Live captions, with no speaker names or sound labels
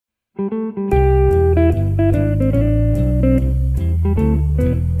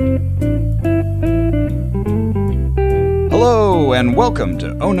Hello, and welcome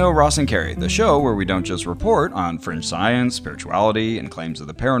to Oh No, Ross and Carrie, the show where we don't just report on fringe science, spirituality, and claims of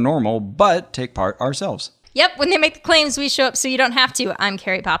the paranormal, but take part ourselves. Yep, when they make the claims, we show up so you don't have to. I'm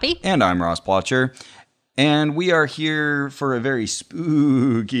Carrie Poppy. And I'm Ross Blotcher. And we are here for a very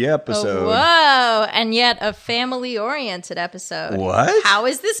spooky episode. Whoa, and yet a family-oriented episode. What? How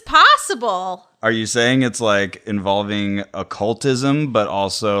is this possible? Are you saying it's like involving occultism, but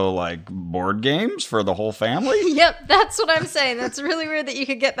also like board games for the whole family? Yep, that's what I'm saying. That's really weird that you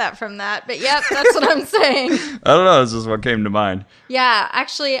could get that from that. But yep, that's what I'm saying. I don't know. This is what came to mind. Yeah,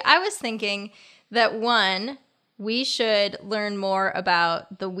 actually, I was thinking that one, we should learn more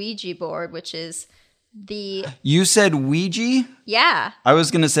about the Ouija board, which is the... You said Ouija? Yeah. I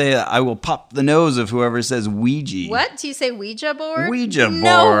was going to say I will pop the nose of whoever says Ouija. What? Do you say Ouija board? Ouija board.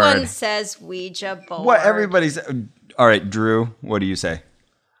 No one says Ouija board. What? Everybody's... All right, Drew, what do you say?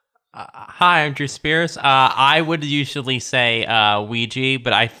 Hi, I'm Drew Spears. I would usually say Ouija,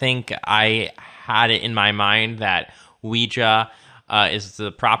 but I think I had it in my mind that Ouija is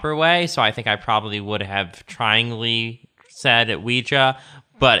the proper way, so I think I probably would have triangly said Ouija,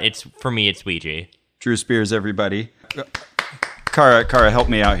 but for me, it's Ouija. Drew Spears, everybody. Cara, help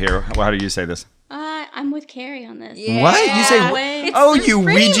me out here. How do you say this? I'm with Carrie on this. Yeah. What? You say... It's you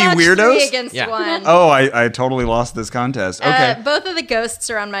pretty Ouija much weirdos? 3 against 1. Oh, I totally lost this contest. Okay. Both of the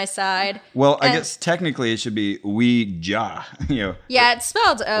ghosts are on my side. Well, I guess technically it should be Ouija. Yeah, it's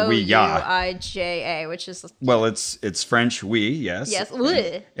spelled Ouija. O-U-I-J-A, which is... Well, it's French oui, yes. Yes.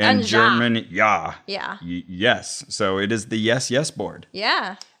 And German ja. Yeah. Yes. So it is the yes board.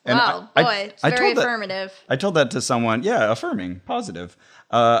 Yeah. And wow, boy, it's very affirmative. I told that to someone, affirming, positive.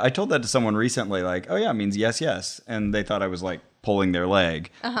 I told that to someone recently, like, oh yeah, it means yes. And they thought I was like pulling their leg.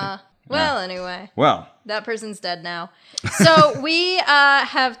 Uh-huh. Well, anyway. Well. That person's dead now. So we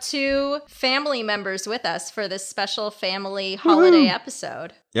have 2 family members with us for this special family holiday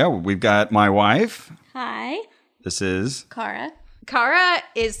episode. Yeah, we've got my wife. Hi. This is... Cara. Cara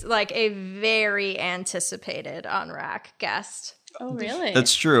is like a very anticipated on-rack guest. Oh, really?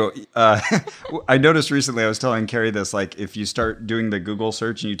 That's true. I noticed recently, I was telling Carrie this, like if you start doing the Google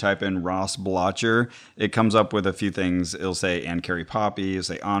search and you type in Ross Blotcher, it comes up with a few things. It'll say and Carrie Poppy, it'll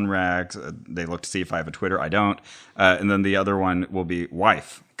say on racks. They look to see if I have a Twitter. I don't. And then the other one will be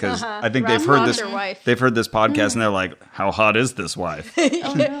wife. Because I think they've heard this. Wife. They've heard this podcast and they're like, "How hot is this wife?"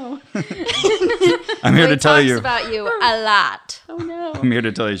 Oh, no. I'm here to tell you about you a lot. Oh, no. I'm here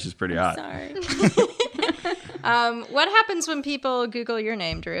to tell you she's pretty hot. Sorry. What happens when people Google your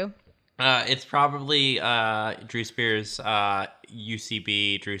name, Drew? It's probably Drew Spears,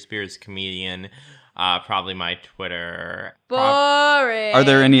 UCB, Drew Spears comedian, probably my Twitter. Boring. Are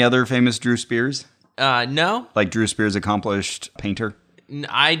there any other famous Drew Spears? No. Like Drew Spears, accomplished painter?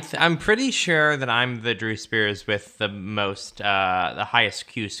 I'm pretty sure that I'm the Drew Spears with the highest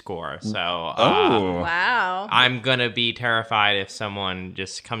Q score. So, wow. I'm gonna be terrified if someone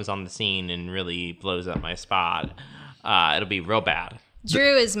just comes on the scene and really blows up my spot. It'll be real bad.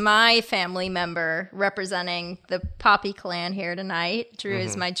 Drew is my family member representing the Poppy clan here tonight. Drew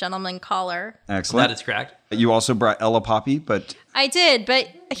is my gentleman caller. Excellent. That is correct. You also brought Ella Poppy, but... I did, but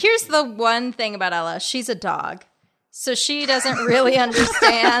here's the one thing about Ella. She's a dog. So she doesn't really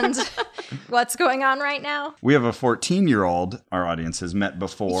understand what's going on right now. We have a 14-year-old our audience has met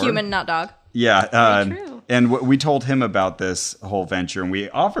before. Human, not dog. Yeah. True. And we told him about this whole venture, and we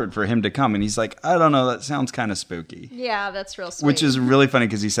offered for him to come, and he's like, I don't know, that sounds kind of spooky. Yeah, that's real sweet. Which is really funny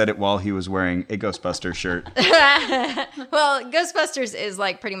because he said it while he was wearing a Ghostbusters shirt. Well, Ghostbusters is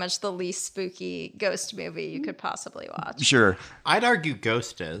like pretty much the least spooky ghost movie you could possibly watch. Sure. I'd argue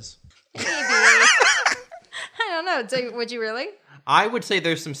Ghost is. Maybe. I don't know. Would you really? I would say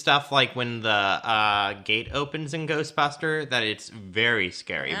there's some stuff like when the gate opens in Ghostbuster that it's very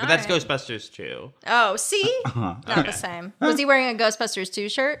scary. But that's Ghostbusters 2. Oh, see? Not the same. Was he wearing a Ghostbusters 2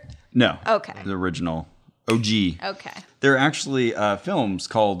 shirt? No. Okay. The original. OG. Okay. There are actually films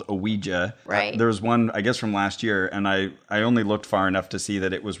called Ouija. Right. There was one, I guess, from last year, and I only looked far enough to see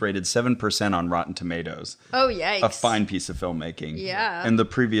that it was rated 7% on Rotten Tomatoes. Oh, yikes. A fine piece of filmmaking. Yeah. And the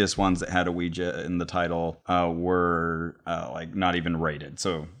previous ones that had Ouija in the title were like not even rated.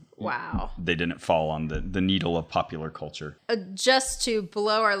 So wow. They didn't fall on the needle of popular culture. Just to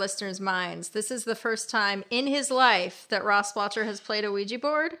blow our listeners' minds, this is the first time in his life that Ross Blotcher has played a Ouija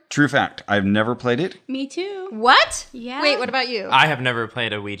board. True fact. I've never played it. Me too. What? Yeah. Wait, what about you? I have never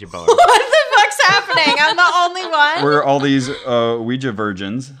played a Ouija board. What the fuck fuck's happening? I'm the only one. We're all these Ouija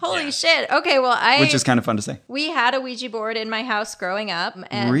virgins, Holy shit. Okay, well, which is kind of fun to say. we had a Ouija board in my house growing up.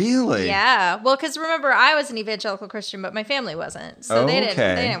 And Really? Yeah. Well, because remember, I was an evangelical Christian, but my family wasn't. So they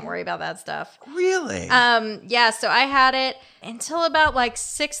didn't worry about that stuff. Really? Yeah, so I had it until about like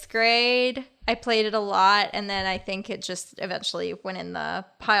 6th grade. I played it a lot, and then I think it just eventually went in the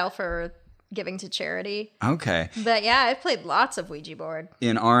pile for giving to charity. Okay. But yeah, I've played lots of Ouija board.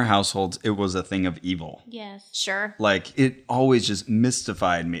 In our households, it was a thing of evil. Yes. Sure. Like, it always just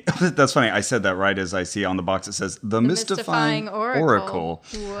mystified me. That's funny. I said that right as I see on the box it says, the mystifying oracle.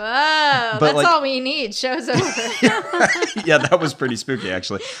 Whoa, But that's like- all we need. Show's over. Yeah, that was pretty spooky,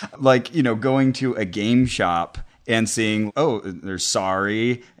 actually. Like, going to a game shop and seeing, oh, there's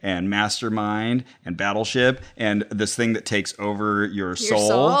Sorry and Mastermind and Battleship and this thing that takes over your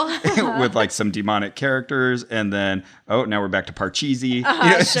soul. With like some demonic characters. And then, oh, now we're back to Parcheesi.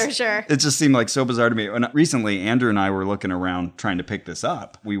 Sure. It just seemed like so bizarre to me. And recently, Andrew and I were looking around trying to pick this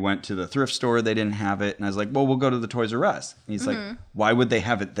up. We went to the thrift store. They didn't have it. And I was like, well, we'll go to the Toys R Us. And he's like, why would they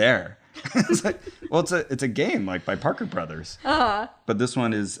have it there? It's like, well, it's a game like by Parker Brothers. But this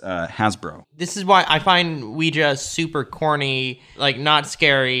one is Hasbro. This is why I find Ouija super corny, like not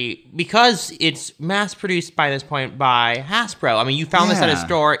scary, because it's mass produced by this point by Hasbro. I mean, you found this at a Yeah.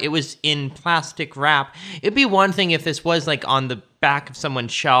 store. It was in plastic wrap. It'd be one thing if this was like on the back of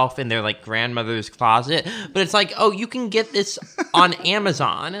someone's shelf in their like grandmother's closet, but it's like, oh, you can get this on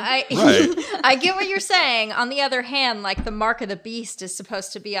Amazon. Right. I get what you're saying. On the other hand, like the mark of the beast is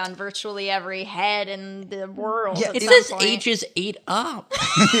supposed to be on virtually every head in the world. Yeah, at It some says point. ages 8 up.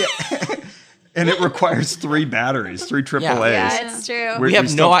 And it requires 3 batteries, 3 AAAs. Yeah, it's true. We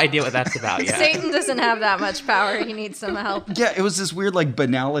have no idea what that's about yet. Satan doesn't have that much power. He needs some help. Yeah, it was this weird, like,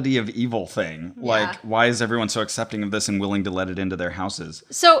 banality of evil thing. Like, Yeah. why is everyone so accepting of this and willing to let it into their houses?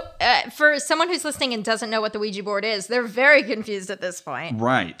 So, for someone who's listening and doesn't know what the Ouija board is, they're very confused at this point.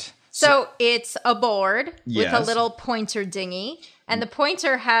 Right. So it's a board with a Yes. little pointer dinghy, and the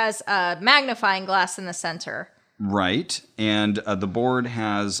pointer has a magnifying glass in the center. Right. And the board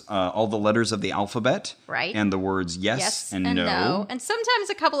has all the letters of the alphabet. Right. And the words yes, and no. And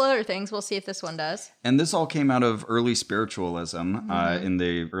sometimes a couple other things. We'll see if this one does. And this all came out of early spiritualism. In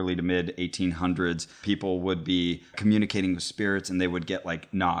the early to mid 1800s, people would be communicating with spirits and they would get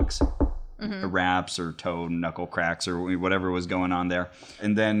like knocks, raps or toe knuckle cracks or whatever was going on there.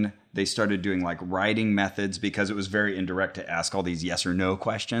 And then they started doing like writing methods because it was very indirect to ask all these yes or no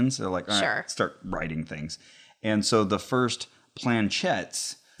questions. They're like, all right, Sure. start writing things. And so the first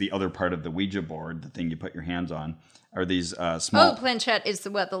planchettes, the other part of the Ouija board, the thing you put your hands on, are these small... Oh, planchette is the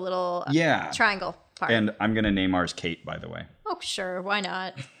little Yeah. triangle part. And I'm going to name ours Cate, by the way. Oh, sure. Why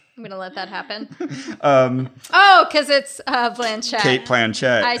not? I'm going to let that happen. Because it's planchette. Cate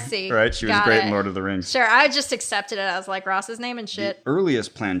Planchette. I see. Right? She was Got great it. in Lord of the Rings. Sure, I just accepted it as like Ross's name and shit.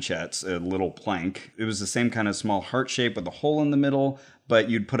 Earliest planchettes, a little plank, it was the same kind of small heart shape with a hole in the middle, but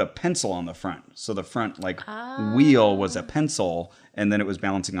you'd put a pencil on the front. So the front wheel was a pencil, and then it was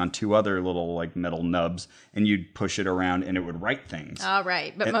balancing on 2 other little like metal nubs, and you'd push it around and it would write things. All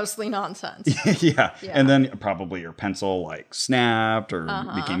right, but mostly nonsense. Yeah. And then probably your pencil like snapped or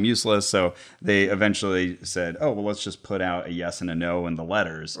became useless. So they eventually said, oh, well, let's just put out a yes and a no in the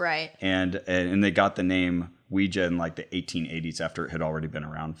letters. Right. And they got the name Ouija in like the 1880s after it had already been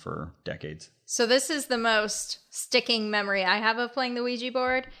around for decades. So this is the most sticking memory I have of playing the Ouija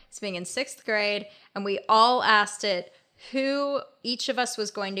board. It's being in 6th grade, and we all asked it who each of us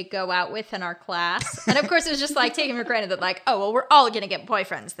was going to go out with in our class. And of course, it was just like taking for granted that like, oh, well, we're all going to get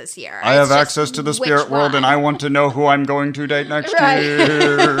boyfriends this year. I It's have just access to the which spirit world, and one. I want to know who I'm going to date next Right.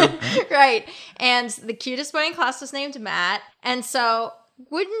 year. Right. And the cutest boy in class was named Matt. And so,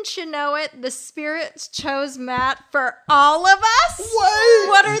 wouldn't you know it, the spirits chose Matt for all of us? What?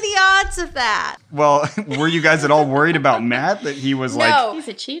 What are the odds of that? Well, were you guys at all worried about Matt that he was like, He's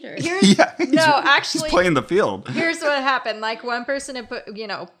a cheater. Here's, yeah, he's actually, playing the field? here's what happened. Like, one person would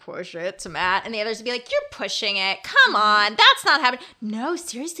put, push it to Matt, and the others would be like, you're pushing it. Come on. That's not happening. No,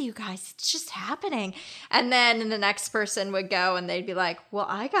 seriously, you guys, it's just happening. And then the next person would go, and they'd be like, well,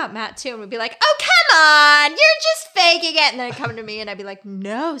 I got Matt too. And we'd be like, oh, come on. You're just faking it. And then it'd come to me, and I'd be like,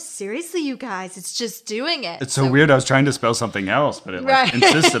 no, seriously, you guys, it's just doing it. It's so weird. I was trying to spell something else, but it Right.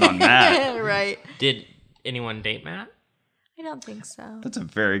 insisted on that. Right. Did anyone date Matt? I don't think so. That's a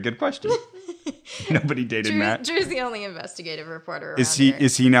very good question. Nobody dated Matt. Drew's the only investigative reporter around Is he here.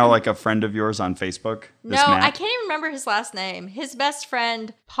 is he now like a friend of yours on Facebook? No, This Matt? I can't even remember his last name. His best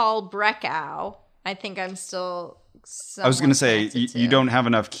friend, Paul Breckow, I think I'm still I was going to say, connected to. you don't have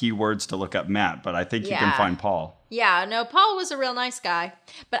enough keywords to look up Matt, but I think you can Yeah. find Paul. Yeah, no, Paul was a real nice guy.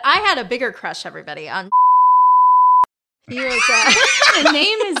 But I had a bigger crush, everybody, on he was The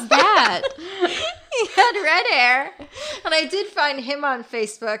name is that. he had red hair. And I did find him on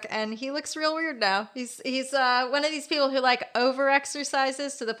Facebook, and he looks real weird now. He's one of these people who like over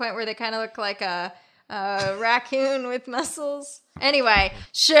exercises to the point where they kind of look like a raccoon with muscles. Anyway,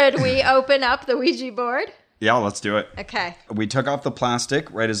 should we open up the Ouija board? Yeah, let's do it. Okay. We took off the plastic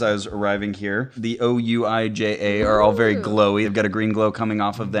right as I was arriving here. The Ouija are all very glowy. They've got a green glow coming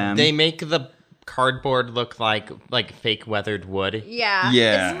off of them. They make the cardboard look like fake weathered wood. Yeah.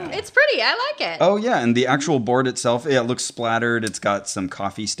 Yeah. It's pretty. I like it. Oh, yeah, and the actual board itself, it looks splattered. It's got some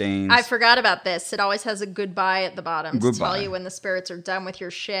coffee stains. I forgot about this. It always has a goodbye at the bottom to Goodbye. tell you when the spirits are done with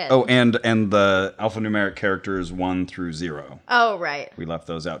your shit. Oh, and the alphanumeric characters 1 through 0. Oh, right. We left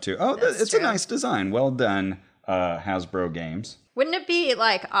those out, too. Oh, That's it's true. a nice design. Well done, Hasbro Games. Wouldn't it be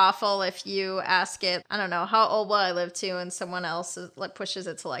like awful if you ask it, I don't know, how old will I live to, and someone else pushes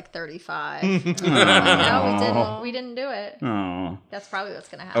it to like 35? No, we didn't do it. Oh. That's probably what's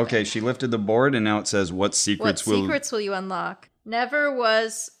going to happen. Okay, she lifted the board, and now it says, what What secrets secrets will you unlock? Never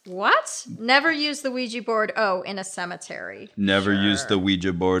use the Ouija board, in a cemetery. Never use the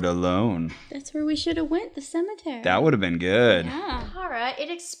Ouija board alone. That's where we should have went, the cemetery. That would have been good. Yeah. All right, it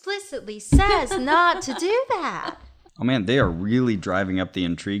explicitly says not to do that. Oh man, they are really driving up the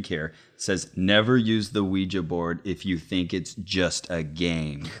intrigue here. It says, never use the Ouija board if you think it's just a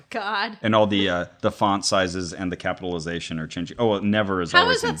game. God. And all the font sizes and the capitalization are changing. Oh, well, never is How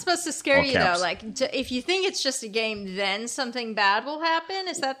always is that in supposed to scare all you, caps. though? Like, if you think it's just a game, then something bad will happen?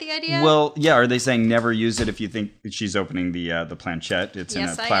 Is that the idea? Well, yeah, are they saying never use it if you think she's opening the planchette? It's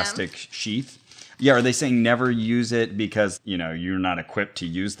Yes, in I a plastic sheath. Yeah, are they saying never use it because, you're not equipped to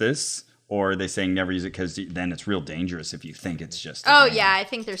use this? Or are they saying never use it because then it's real dangerous if you think it's just a game? Yeah, I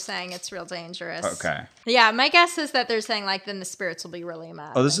think they're saying it's real dangerous. Okay. Yeah, my guess is that they're saying, like, then the spirits will be really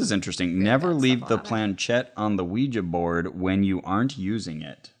mad. Oh, this is interesting. Never bad leave stuff the on it. planchette on the Ouija board when you aren't using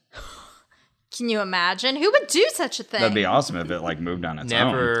it. Can you imagine? Who would do such a thing? That'd be awesome if it moved on its own.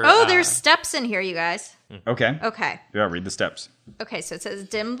 Never. Oh, there's steps in here, you guys. Okay. Okay. Yeah, read the steps. Okay, so it says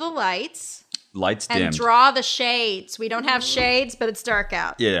dim the lights Lights and dimmed. draw the shades. We don't have shades, but it's dark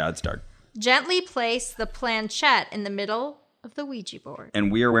out. Yeah, it's dark. Gently place the planchette in the middle of the Ouija board.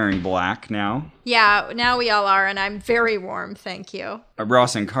 And we are wearing black now. Yeah, now we all are, and I'm very warm, thank you.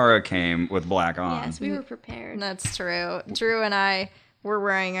 Ross and Kara came with black on. Yes, we were prepared. That's true. Drew and I were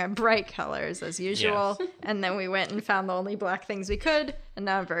wearing bright colors as usual, and then we went and found the only black things we could, and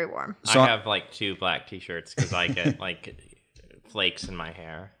now I'm very warm. So- I have 2 black t-shirts because I get flakes in my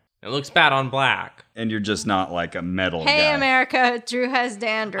hair. It looks bad on black. And you're just not like a metal Hey, guy. America, Drew has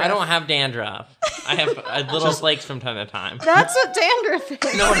dandruff. I don't have dandruff. I have little flakes from time to time. That's what dandruff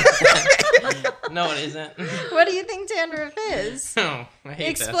is. No, it isn't. No, it isn't. What do you think dandruff is? Oh, I hate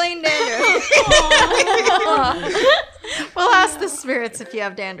Explain dandruff. We'll ask the spirits if you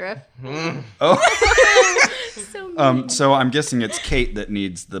have dandruff. So I'm guessing it's Cate that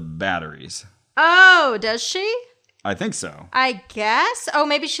needs the batteries. Oh, does she? I think so. I guess. Oh,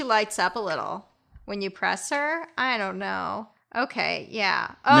 maybe she lights up a little when you press her. I don't know. Okay,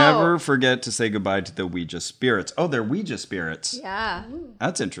 yeah. Oh, Never forget to say goodbye to the Ouija spirits. Oh, they're Ouija spirits. Yeah.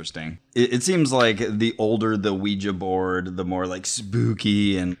 That's interesting. It seems like the older the Ouija board, the more like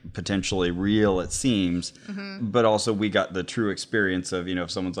spooky and potentially real it seems. Mm-hmm. But also we got the true experience of,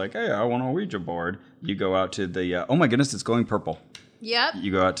 if someone's like, hey, I want a Ouija board, you go out to the, oh my goodness, it's glowing purple. Yep.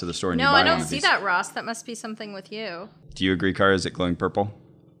 You go out to the store and you No, buy I one don't of see these. that, Ross. That must be something with you. Do you agree, Cara? Is it glowing purple?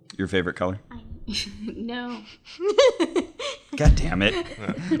 Your favorite color? No. God damn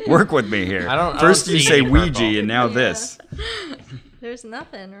it. Work with me here. I don't First you see say any Ouija purple. and now this. There's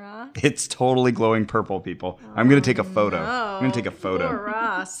nothing, Ross. It's totally glowing purple, people. I'm going to take a photo. I'm going to take a Poor photo.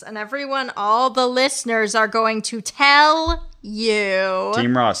 Ross. And everyone, all the listeners are going to tell you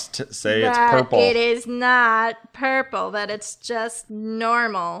Team Ross, say it's that purple. it is not purple, that it's just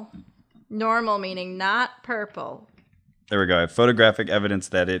normal. Normal meaning not purple. There we go. I have photographic evidence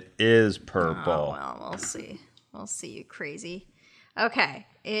that it is Oh, purple. well, we'll see. We'll see, you crazy. Okay,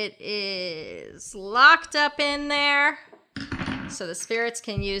 it is locked up in there, so the spirits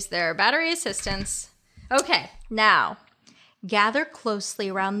can use their battery assistance. Okay, now, gather closely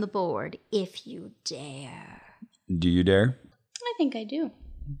around the board if you dare. Do you dare? I think I do.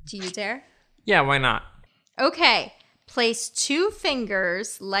 Do you dare? Yeah, why not? Okay, place 2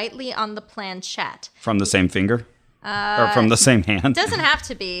 fingers lightly on the planchette. From the same finger? Or from the same hand? Doesn't have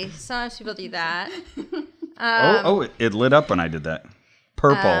to be. Sometimes people do that. It lit up when I did that.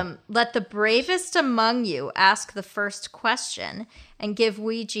 Purple. Let the bravest among you ask the first question and give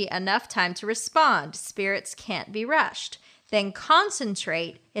Ouija enough time to respond. Spirits can't be rushed. Then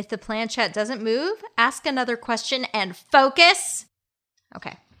concentrate. If the planchette doesn't move, ask another question and focus.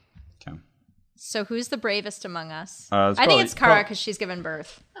 Okay. So who's the bravest among us? I think it's Kara because she's given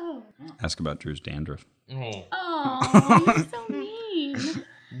birth. Oh. Ask about Drew's dandruff. Oh, you're so mean.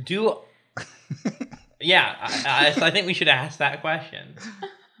 Yeah, I think we should ask that question.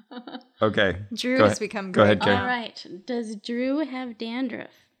 Okay. Drew has become Go ahead, Carrie. All right. Does Drew have dandruff?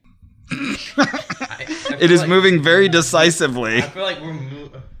 It is moving very decisively. I feel like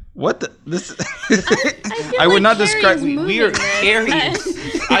we're What the? This? I would not describe. we are Carrie.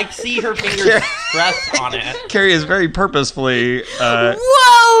 I see her fingers press on it. Carrie is very purposefully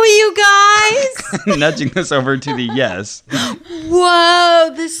Whoa, you guys! nudging this over to the yes.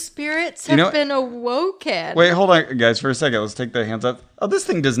 Whoa, the spirits have been awoken. Wait, hold on, guys, for a second. Let's take the hands up. Oh, this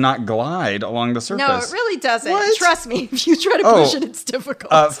thing does not glide along the surface. No, it really doesn't. What? Trust me, if you try to push it, it's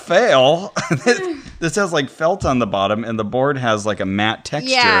difficult. Fail. This has like felt on the bottom, and the board has like a matte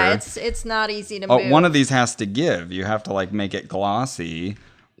texture. Yeah, it's not easy to move. One of these has to give. You have to like make it glossy.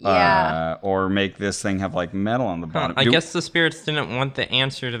 Yeah. Or make this thing have like metal on the bottom. I guess the spirits didn't want the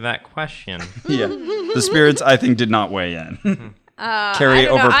answer to that question. Yeah. The spirits, I think, did not weigh in. Carrie I don't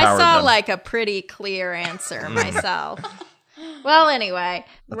know. overpowered I saw them. like a pretty clear answer myself. Well, anyway,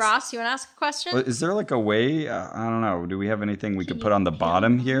 Ross, you want to ask a question? Is there like a way? I don't know. Do we have anything we could put on the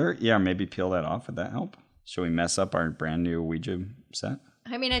bottom here? Yeah, maybe peel that off. Would that help? Should we mess up our brand new Ouija set?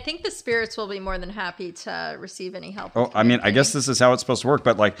 I mean, I think the spirits will be more than happy to receive any help. Oh, I mean, I guess this is how it's supposed to work.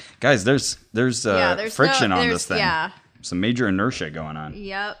 But like, guys, there's friction on this thing. Yeah. Some major inertia going on.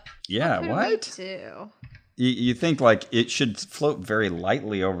 Yep. Yeah. What? Could we do? You think like it should float very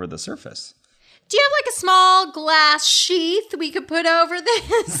lightly over the surface. Do you have like a small glass sheath we could put over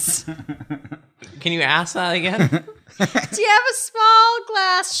this? Can you ask that again? Do you have a small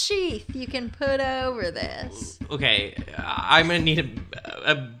glass sheath you can put over this? Okay, I'm gonna need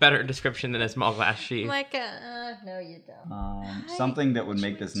a better description than a small glass sheet. Like no, you don't. Something that would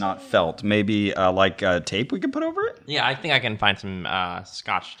make this not felt. Maybe like tape we could put over it? Yeah, I think I can find some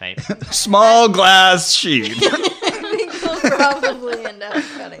Scotch tape. Small glass sheet. I think we'll probably end up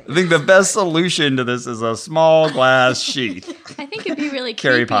cutting. I think the best solution to this is a small glass sheet. I think it'd be really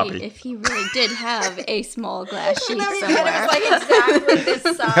Carrie creepy Poppy. if he really did have a small glass sheet It somewhere. was like exactly this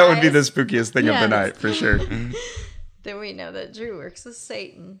size. That would be the spookiest thing of the Yes. night, for sure. Then we know that Drew works with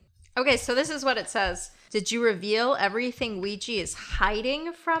Satan. Okay, so this is what it says. Did you reveal everything Ouija is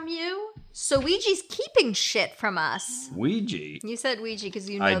hiding from you? So Ouija's keeping shit from us. Ouija. You said Ouija because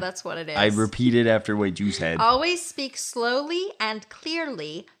you know that's what it is. I repeated after what you said. Always speak slowly and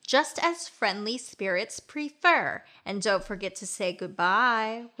clearly, just as friendly spirits prefer. And don't forget to say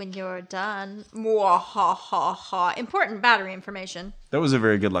goodbye when you're done. Mwahaha. Important battery information. That was a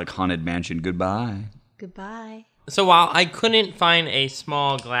very good, like, haunted mansion. Goodbye. Goodbye. So while I couldn't find a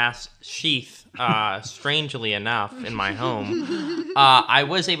small glass sheath, strangely enough, in my home, I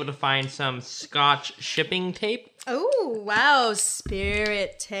was able to find some Scotch shipping tape. Oh, wow.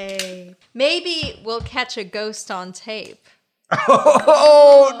 Spirit tape. Maybe we'll catch a ghost on tape.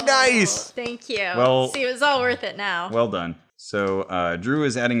 Oh, nice. Thank you. Well- See, it was all worth it now. Well done. So Drew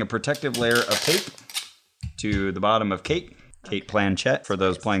is adding a protective layer of tape to the bottom of Cate Planchette, for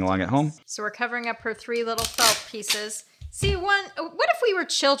those playing along at home. So we're covering up her 3 little felt pieces. See, what if we were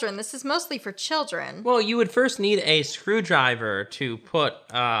children? This is mostly for children. Well, you would first need a screwdriver to put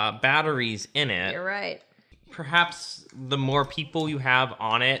batteries in it. You're right. Perhaps the more people you have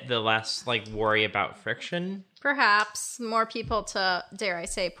on it, the less worry about friction. Perhaps more people to, dare I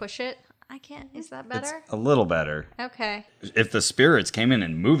say, push it. I can't. Is that better? It's a little better. Okay. If the spirits came in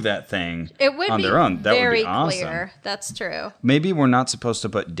and moved that thing It would on be their own, that would very be awesome. clear. That's true. Maybe we're not supposed to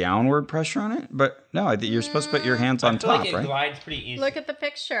put downward pressure on it, but no, I think you're supposed to put your hands on I feel top, like it right? glides pretty easy. Look at the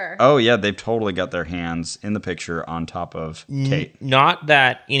picture. Oh, yeah, they've totally got their hands in the picture on top of Cate. Not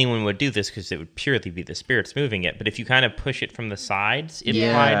that anyone would do this because it would purely be the spirits moving it, but if you kind of push it from the sides, it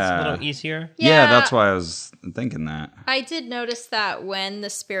Yeah. glides a little easier. Yeah, that's why I was thinking that. I did notice that when the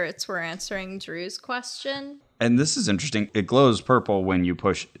spirits were answering Drew's question. And this is interesting. It glows purple when you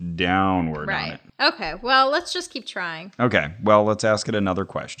push downward on Right. it. Okay. Well, let's just keep trying. Okay, well, let's ask it another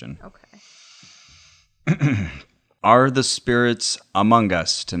question. Okay. Are the spirits among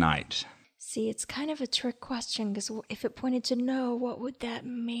us tonight? See, it's kind of a trick question because if it pointed to no, what would that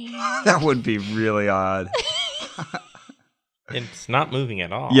mean? That would be really odd. It's not moving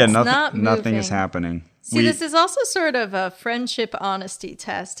at all. Yeah, not nothing is moving. happening. See, this is also sort of a friendship honesty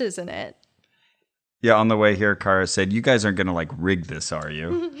test, isn't it? Yeah, on the way here, Kara said, "You guys aren't going to like rig this, are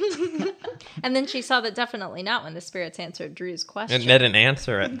you?" And then she saw that definitely not when the spirits answered Drew's question. It didn't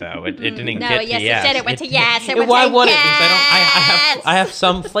answer it though. It didn't No, get yes, to yes. it did. It went to yes. It went Why to would it? yes. Because I have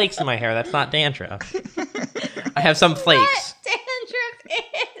some flakes in my hair. That's not dandruff. I have some flakes. What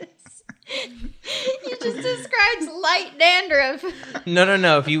dandruff is? You just described light dandruff.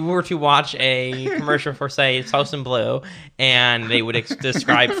 No. If you were to watch a commercial for, say, Sauce Blue, and they would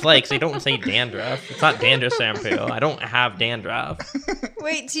describe flakes, they don't say dandruff. It's not dandruff shampoo. I don't have dandruff.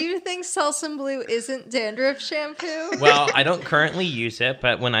 Wait, do you think Salsa Blue isn't dandruff shampoo? Well, I don't currently use it,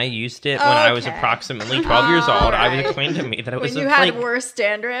 but when I used it when I was Okay. approximately 12 years old, I was Alright. explained to me that it was When you a flake. had worse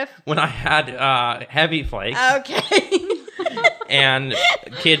dandruff? When I had heavy flakes, Okay. and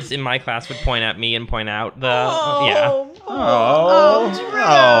kids in my class would point at me and point out the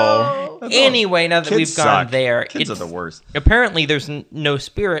Oh, Drew. Anyway, now that Kids we've gone suck. there, Kids are the worst. Apparently, there's no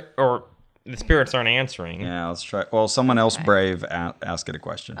spirit, or the spirits aren't answering. Yeah, let's try. Well, someone else brave ask it a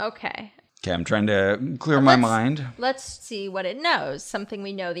question. Okay. Okay, I'm trying to clear my mind. Let's see what it knows. Something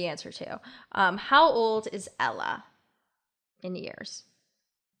we know the answer to. How old is Ella in years?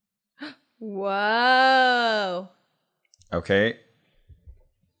 Whoa. Okay.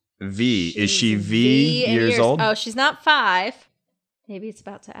 V. Is she She's V in years old? Oh, she's not 5. Maybe it's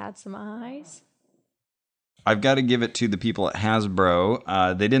about to add some eyes. I've got to give it to the people at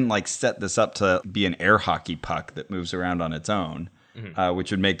Hasbro. They didn't like set this up to be an air hockey puck that moves around on its own,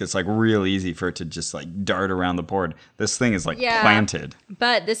 which would make this like real easy for it to just like dart around the board. This thing is like planted.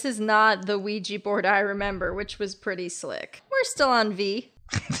 But this is not the Ouija board I remember, which was pretty slick. We're still on V.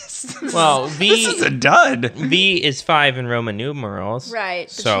 Well, V This is a dud. V is 5 in Roman numerals, Right.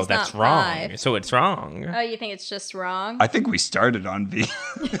 But So she's that's not wrong. 5. So it's wrong. Oh, you think it's just wrong? I think we started on V.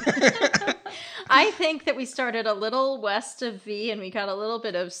 I think that we started a little west of V and we got a little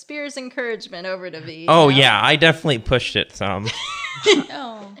bit of Spears encouragement over to V. Oh you know? yeah, I definitely pushed it some.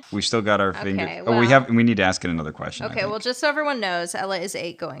 Oh. We still got our finger. well- We need to ask it another question. I Okay, think. well, just so everyone knows, Ella is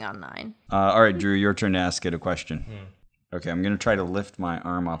 8 going on 9. All right, Drew, your turn to ask it a question. Okay, I'm going to try to lift my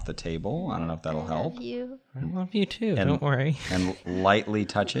arm off the table. I don't know if that'll help. You. I love you too. Don't worry. And lightly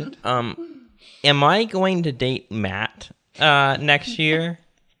touch it. Am I going to date Matt next year?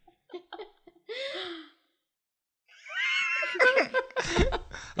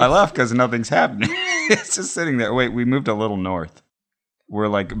 I laugh because nothing's happening. It's just sitting there. Wait, we moved a little north. We're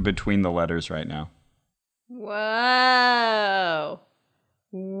like between the letters right now. Whoa.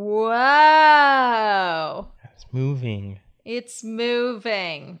 Whoa. It's moving. It's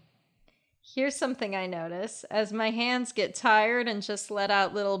moving. Here's something I notice. As my hands get tired and just let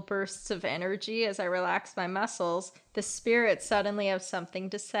out little bursts of energy as I relax my muscles, the spirits suddenly have something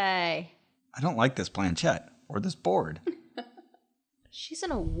to say. I don't like this planchette or this board. She's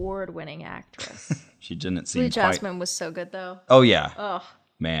an award-winning actress. She didn't seem Blue quite... Jasmine was so good, though. Oh, yeah. Oh,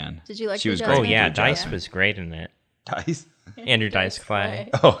 Man. Did you like She Blue was Jasmine? great. Oh yeah, Blue Dice Jasmine. was great in it. Dice? Andrew Dice Clay.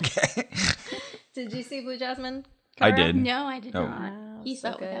 Okay. Did you see Blue Jasmine? I Cara? did. No, I did Oh. not. He so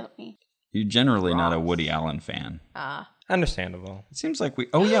saw it good. without me. You're generally not a Woody Allen fan. Understandable. It seems like we...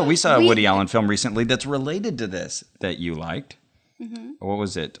 Oh, yeah, we saw a Woody Allen film recently that's related to this that you liked. What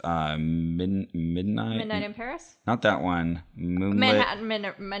was it? Midnight? Midnight in Paris? Not that one. Moonlight...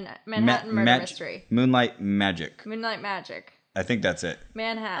 Manhattan Murder Mystery. Moonlight Magic. Moonlight Magic. I think that's it.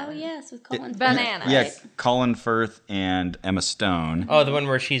 Manhattan. Oh, yes, with Colin. Bananas. Yeah, Colin Firth and Emma Stone. Oh, the one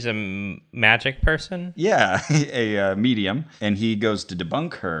where she's a magic person? Yeah, a medium, and he goes to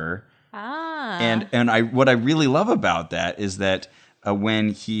debunk her. Ah. And what I really love about that is that when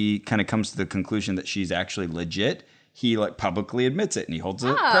he kind of comes to the conclusion that she's actually legit, he like publicly admits it and he holds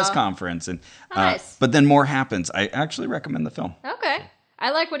a press conference. And Nice. but then more happens. I actually recommend the film. Okay. I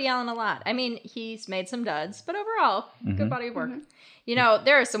like Woody Allen a lot. I mean, he's made some duds, but overall, good body of work. You know,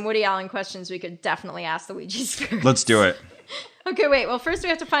 there are some Woody Allen questions we could definitely ask the Ouija spirit. Let's do it. Okay, wait. Well, first we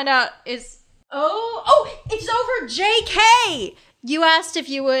have to find out is... Oh, it's over JK! You asked if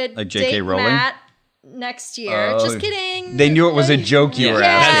you would Like J.K. date Rowling? Matt next year. Just kidding. They knew it was a joke you were Yeah.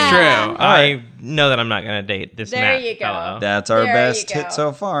 asking. That's true. I know that I'm not going to date this There Matt you go. fellow. That's our There best you go. hit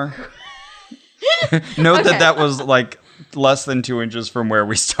so far. Note that was like less than 2 inches from where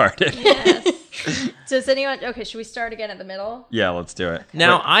we started. Does anyone... Okay, should we start again at the middle? Yeah, let's do it.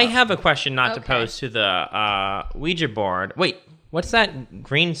 Now, Wait, I have a question not to Okay. pose to the Ouija board. Wait, what's that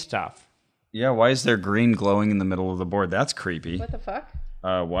green stuff? yeah, why is there green glowing in the middle of the board? That's creepy. What the fuck?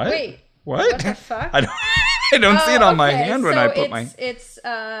 What? Wait. What? What the fuck? I don't see it on my okay, hand when so I put my... It's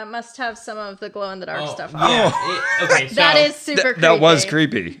must have some of the glow in the dark stuff on Yeah. it. Okay, so That is super creepy. That was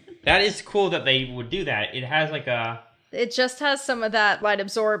creepy. that is cool that they would do that. It has like a It just has some of that light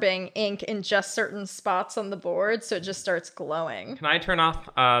absorbing ink in just certain spots on the board, so it just starts glowing. Can I turn off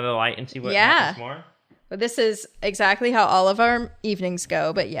the light and see what Yeah. happens more? But this is exactly how all of our evenings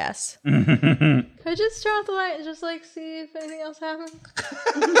go, but yes. Could I just turn off the light and just like see if anything else happens?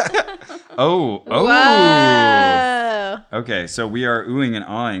 Oh. Whoa. Okay, so we are oohing and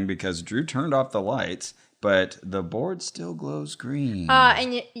awing because Drew turned off the lights, but the board still glows green.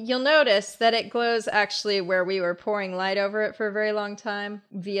 And you'll notice that it glows actually where we were pouring light over it for a very long time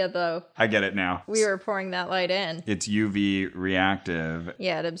I get it now. we were pouring that light in. It's UV reactive.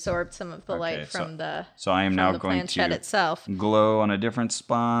 Yeah, it absorbed some of the light Okay, from So I am from now the going planchette to itself. glow on a different You might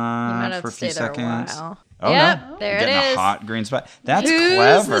spot have for a to few stay there seconds. a while. Oh, Yep, no. there Getting it is. a hot green spot. That's Who's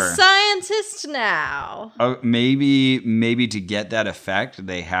clever. the scientist now? Oh, maybe to get that effect,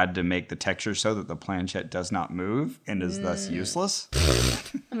 they had to make the texture so that the planchette does not move and is thus useless.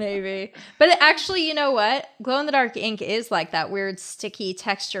 Maybe. But actually, you know what? Glow-in-the-dark ink is like that weird sticky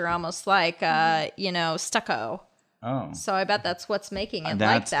texture, almost like, stucco. Oh. So I bet that's what's making it like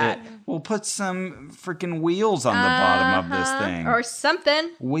That's that. it. We'll put some freaking wheels on the bottom of this thing. Or something.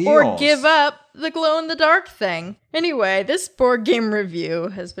 Or Wheels. give up the glow-in-the-dark thing. Anyway, this board game review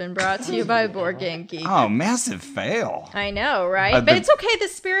has been brought to you by Board Game Geek. Oh, massive fail. I know, right? The- But it's okay. The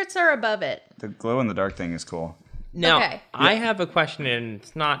spirits are above it. The glow in the dark thing is cool. Now, Okay. I have a question, and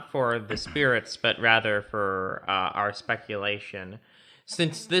it's not for the spirits, but rather for our speculation.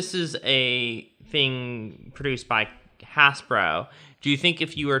 Since this is a thing produced by Hasbro, do you think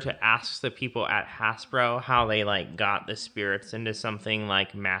if you were to ask the people at Hasbro how they like got the spirits into something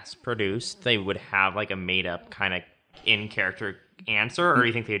like mass produced, they would have like a made up kind of in character answer, or do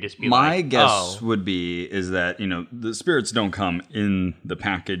you think they'd just be My like, guess would be is that, the spirits don't come in the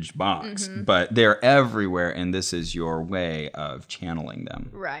package box, but they're everywhere, and this is your way of channeling them.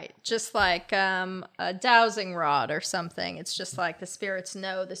 Right. Just like a dowsing rod or something. It's just like the spirits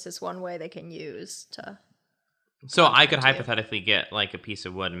know this is one way they can use to... So I could hypothetically get like a piece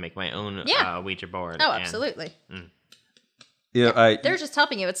of wood and make my own Ouija board. Oh, and- absolutely. Yeah, They're just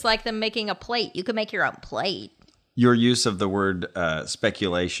helping you. It's like them making a plate. You can make your own plate. your use of the word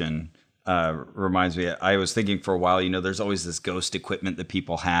speculation reminds me. I was thinking for a while, there's always this ghost equipment that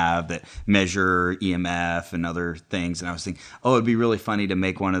people have that measure EMF and other things. And I was thinking, it'd be really funny to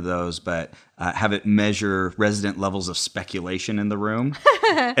make one of those, but have it measure resident levels of speculation in the room.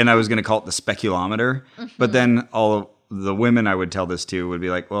 And I was going to call it the speculometer. But then all of the women I would tell this to would be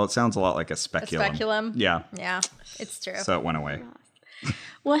like, well, it sounds a lot like a speculum. Speculum? Yeah. Yeah, it's true. So it went away.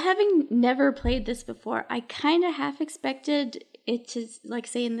 Well, having never played this before, I kind of half expected it to, like,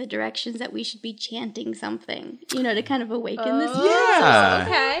 say in the directions that we should be chanting something, to kind of awaken this. Yeah.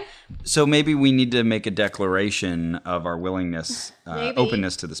 Okay. So maybe we need to make a declaration of our willingness, Maybe.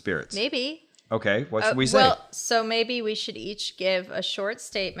 openness to the spirits. Maybe. Okay, what should we say? Well, so maybe we should each give a short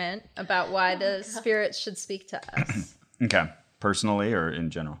statement about why the spirits should speak to us Okay, personally or in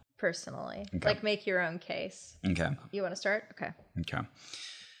general? personally. Okay. Like, make your own case. Okay, You want to start? Okay. okay.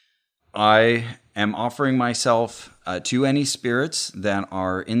 I am offering myself to any spirits that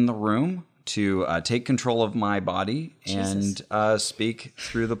are in the room to take control of my body and speak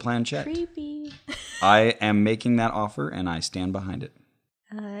through the planchette. Creepy. I am making that offer and I stand behind it.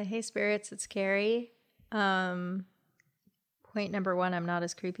 Hey, spirits, it's Carrie. Point number one, I'm not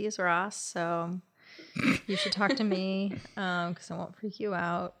as creepy as Ross, so you should talk to me because I won't freak you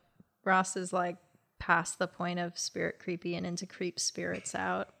out. Ross is like past the point of spirit creepy and into creep spirits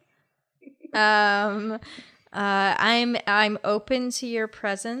out. I'm open to your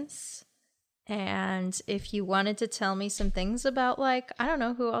presence, and if you wanted to tell me some things about, like, I don't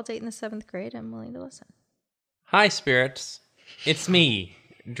know, who I'll date in the 7th grade, I'm willing to listen. Hi, spirits. It's me,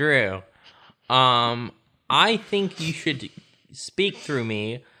 Drew. I think you should speak through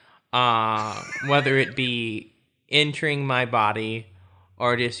me, whether it be entering my body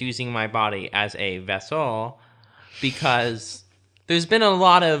or just using my body as a vessel, because there's been a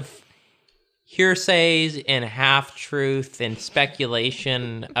lot of hearsays and half-truth and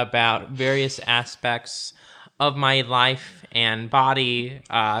speculation about various aspects of my life and body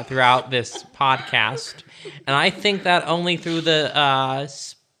throughout this podcast. And I think that only through the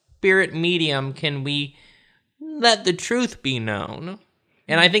spirit medium can we let the truth be known.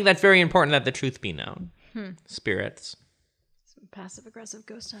 And I think that's very important, that the truth be known. Spirits. Some passive-aggressive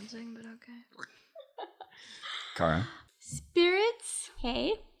ghost hunting, but okay. Cara? Spirits,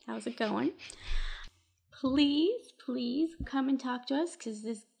 hey, how's it going? Please come and talk to us because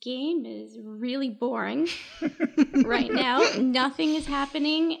this game is really boring right now. Nothing is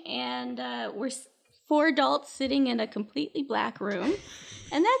happening, and we're 4 adults sitting in a completely black room.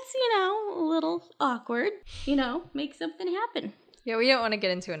 And that's, a little awkward. Make something happen. Yeah, we don't want to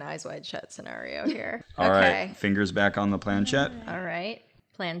get into an eyes wide shut scenario here. All right, fingers back on the planchette. All right.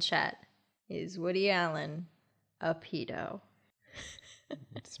 Planchette. Is Woody Allen a pedo?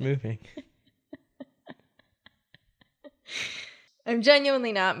 It's moving. I'm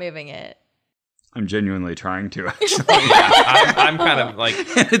genuinely not moving it. I'm genuinely trying to, actually. I'm kind of like...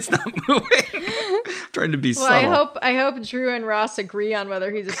 It's not moving. Trying to be Well, subtle. I hope Drew and Ross agree on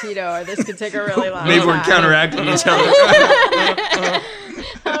whether he's a pedo, or this could take a really long Maybe time. we're counteracting each other.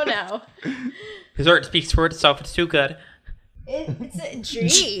 Oh no. His art speaks for itself. It's too good. It's a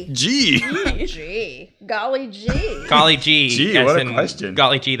G. Gee. G. Golly G. Golly gee. Gee, as what a in question.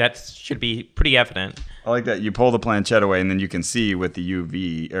 Golly gee, that should be pretty evident. I like that. You pull the planchette away, and then you can see with the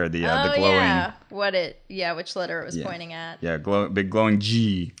UV, or the glowing. Yeah, which letter it was pointing at. Yeah, big glowing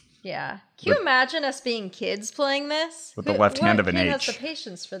G. Yeah. Can you imagine us being kids playing this? With the left hand of an What kid H. has the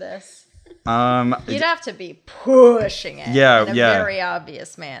patience for this? You'd You'd have to be pushing it in a very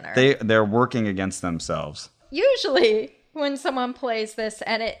obvious manner. They're working against themselves. Usually, when someone plays this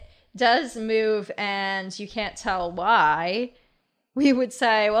and it does move and you can't tell why, we would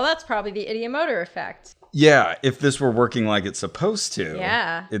say, well, that's probably the ideomotor effect. Yeah, if this were working like it's supposed to,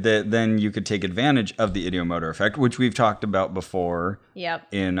 Yeah. Then you could take advantage of the ideomotor effect, which we've talked about before. Yep.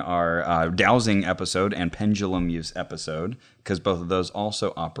 In our dowsing episode and pendulum use episode, because both of those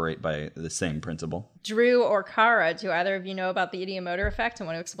also operate by the same principle. Drew or Kara, do either of you know about the ideomotor effect and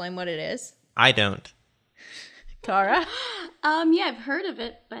want to explain what it is? I don't. Kara? Yeah, I've heard of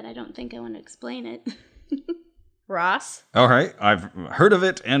it, but I don't think I want to explain it. Ross? All right, I've heard of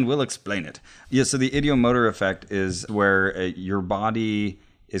it and will explain it. Yeah, so the ideomotor effect is where your body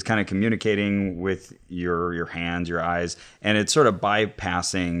is kind of communicating with your hands, your eyes, and it's sort of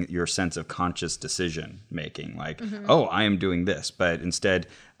bypassing your sense of conscious decision making. Like, oh, I am doing this, but instead,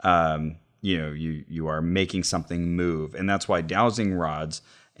 you are making something move, and that's why dowsing rods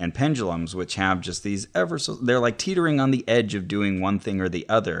and pendulums, which have just these they're like teetering on the edge of doing one thing or the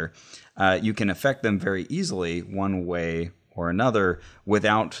other. You can affect them very easily one way or another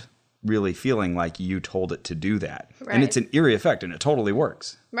without really feeling like you told it to do that. Right. And it's an eerie effect, and it totally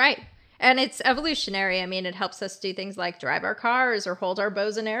works. Right. And it's evolutionary. I mean, it helps us do things like drive our cars or hold our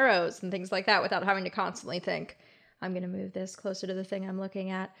bows and arrows and things like that without having to constantly think, I'm going to move this closer to the thing I'm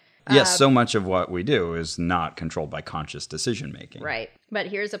looking at. Yes, so much of what we do is not controlled by conscious decision making. Right. But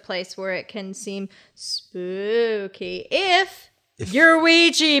here's a place where it can seem spooky if your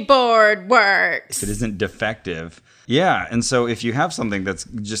Ouija board works. If it isn't defective. Yeah, and so if you have something that's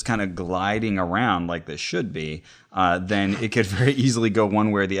just kind of gliding around like this should be, then it could very easily go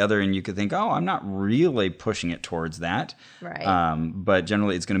one way or the other, and you could think, oh, I'm not really pushing it towards that. Right. But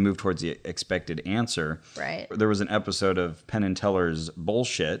generally, it's going to move towards the expected answer. Right. There was an episode of Penn and Teller's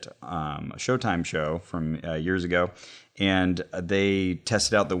Bullshit, a Showtime show from years ago, and they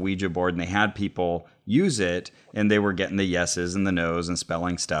tested out the Ouija board, and they had people use it, and they were getting the yeses and the nos and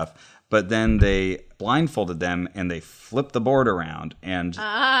spelling stuff. But then they blindfolded them and they flipped the board around. And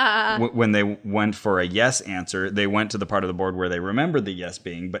when they went for a yes answer, they went to the part of the board where they remembered the yes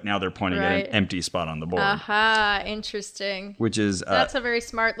being, but now they're pointing at an empty spot on the board. Aha, interesting. Which is... that's a very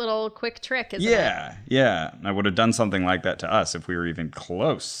smart little quick trick, isn't it? Yeah. I would have done something like that to us if we were even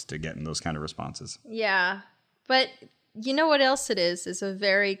close to getting those kind of responses. Yeah. But you know what else it is a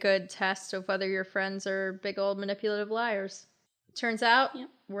very good test of whether your friends are big old manipulative liars. Turns out,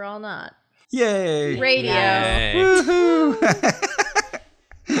 we're all not. Yay! Radio. Yay. Woohoo!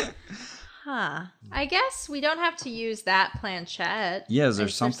 Huh. I guess we don't have to use that planchette. Yeah, is there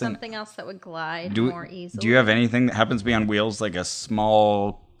there something... something else that would glide more easily? Do you have anything that happens to be on wheels, like a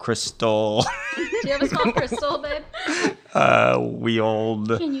small crystal... Do you have a small crystal, babe? Wheeled...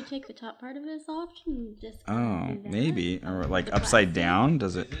 Can you take the top part of this off and just do that? Maybe. Or like upside down?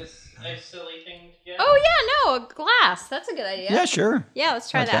 Does it... Is this a silly thing to get? Oh, yeah, no, a glass. That's a good idea. Yeah, sure. Yeah,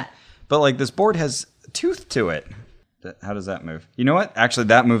 let's try that. But like this board has tooth to it. How does that move? You know what? Actually,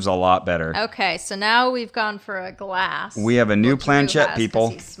 that moves a lot better. Okay, so now we've gone for a glass. We have a new planchette, people.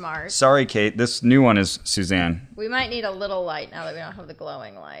 He's smart. Sorry, Kate. This new one is Suzanne. We might need a little light now that we don't have the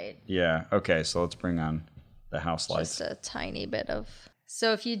glowing light. Yeah. Okay, so let's bring on the house lights. Just a tiny bit of...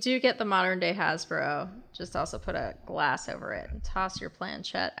 So if you do get the modern day Hasbro, just also put a glass over it and toss your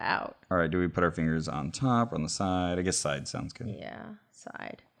planchette out. All right, do we put our fingers on top or on the side? I guess side sounds good. Yeah,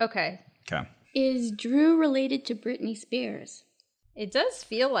 side. Okay. Okay. Is Drew related to Britney Spears? It does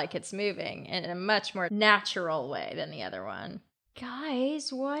feel like it's moving in a much more natural way than the other one.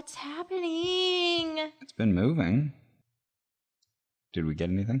 Guys, what's happening? It's been moving. Did we get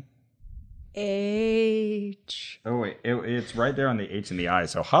anything? H. Oh, wait. It's right there on the H and the I,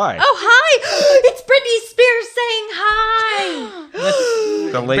 so hi. Oh, hi! It's Britney Spears saying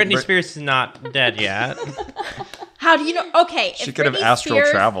hi! The late Britney Spears is not dead yet. How do you know? Okay, She if could have Britney astral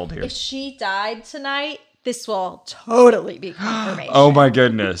Spears- traveled here. If she died tonight, this will totally be confirmation. Oh, my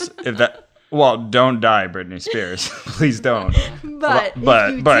goodness. Well, don't die, Britney Spears. Please don't. But if you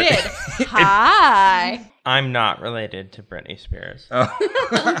but- did, hi. I'm not related to Britney Spears.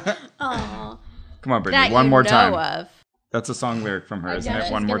 Aw. Come on, Britney. That One you more know time. of. That's a song lyric from her, I isn't thought it?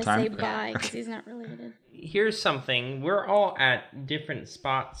 she One was more gonna say time. bye because he's not related. Here's something. We're all at different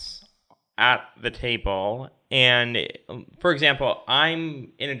spots at the table. And, for example,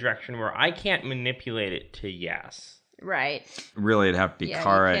 I'm in a direction where I can't manipulate it to yes. Right. Really, it'd have to be Yeah, you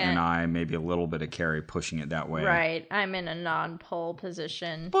Cara can't. and I, maybe a little bit of Carrie pushing it that way. Right. I'm in a non-pole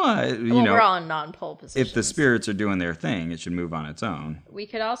position. But, Well, we're all in non-pole positions. if the spirits are doing their thing, it should move on its own. We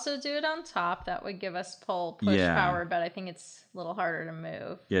could also do it on top. That would give us push power, but I think it's a little harder to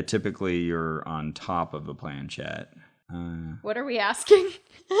move. Yeah, typically you're on top of the planchette. What are we asking?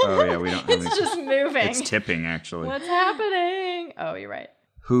 Oh, yeah, we don't have It's any- just moving. It's tipping, actually. What's happening? Oh, you're right.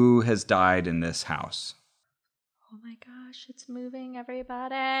 Who has died in this house? Oh my gosh, it's moving,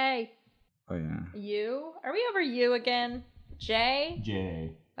 everybody. Oh, yeah. You? Are we over you again? J?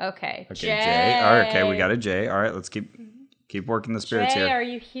 J. Okay. Okay, J. All right, okay, we got a J. All right, let's keep working the spirits J, here. are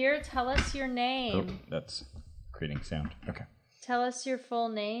you here? Tell us your Oh, name. that's creating sound. Okay. Tell us your full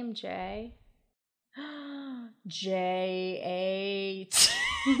name, Jay. J8.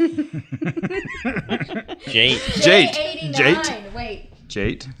 Jake. Jate. J89. Jate. Wait.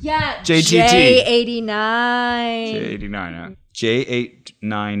 Jate. Yeah. JTT. J89. J89.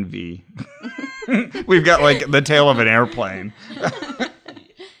 J89V. We've got like the tail of an airplane.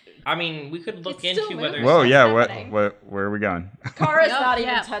 I mean, we could look It's still into whether... moving. Whoa, yeah. happening? Where are we going? Cara's Nope, not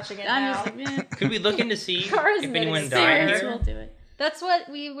even yeah. touching it I'm now. just, yeah. Could we look into see Cara's if knitting anyone a died series. here? We'll do it. That's what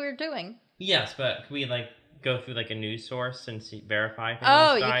we were doing. Yes, but could we go through a news source and verify if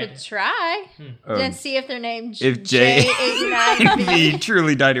Oh, anyone's you died? could try. Then see if their name If J89V. J89V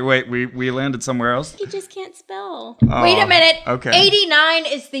truly died. Wait, we landed somewhere else? He just can't spell. Wait a minute. Okay. 89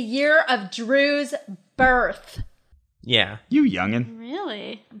 is the year of Drew's birth. Yeah. You youngin'.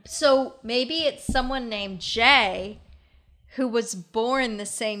 Really? So maybe it's someone named Jay who was born the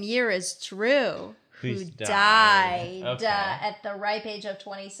same year as Drew, who Who's died died. Okay. at the ripe age of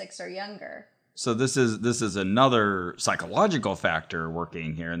 26 or younger. So this is another psychological factor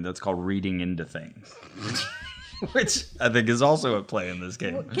working here, and that's called reading into things, which I think is also at play in this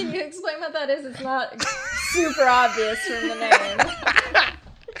game. Can you explain what that is? It's not super obvious from the name.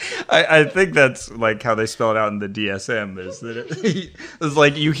 I think that's like how they spell it out in the DSM, is that it's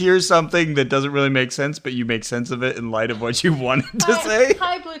like you hear something that doesn't really make sense, but you make sense of it in light of what you wanted to say.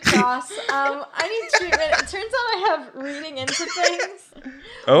 Hi, Blue Cross. I need treatment. It turns out I have reading into things.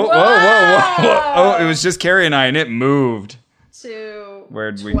 Oh, whoa, whoa, whoa. Oh, it was just Carrie and I, and it moved. To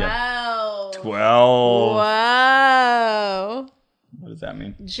Where'd we 12. go? 12. Whoa. What does that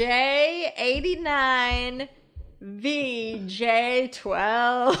mean? J89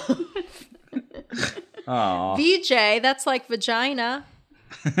 VJ12. Oh. VJ, that's like vagina.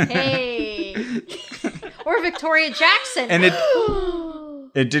 Hey. Or Victoria Jackson. And it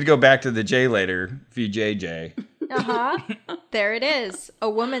did go back to the J later, VJJ. Uh-huh. There it is. A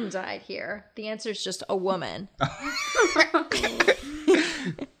woman died here. The answer is just a woman.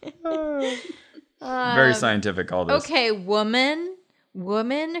 Very scientific, all this. Okay, woman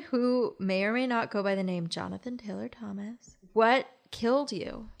who may or may not go by the name Jonathan Taylor Thomas. What killed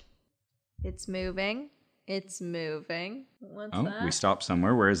you? It's moving. It's moving. What's Oh, that? we stopped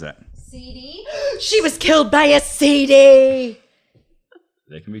somewhere. Where is that? CD? She was killed by a CD!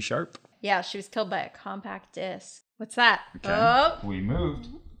 They can be sharp. Yeah, she was killed by a compact disc. What's that? Okay. Oh, We moved.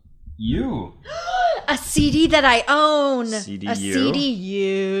 You. a CD that I own. CDU. A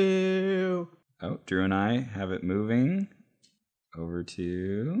CDU. Oh, Drew and I have it moving over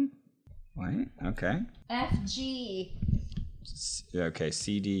to. Wait, okay. FG. Okay,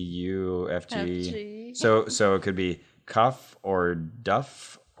 CDU, FG. FG. So it could be cuff or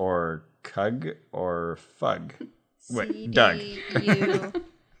duff or cug or fug. Wait, Doug. CDU.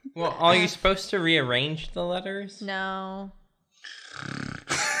 Well, are you supposed to rearrange the letters? No.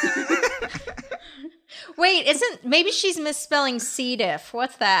 Wait, maybe she's misspelling C. diff.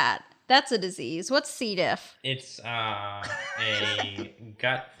 What's that? That's a disease. What's C. diff? It's a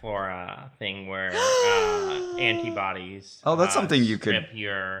gut flora thing where antibodies. Oh, that's something you could strip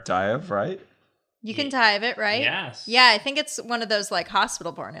your. Die of, right? You can die of it, right? Yes. Yeah, I think it's one of those like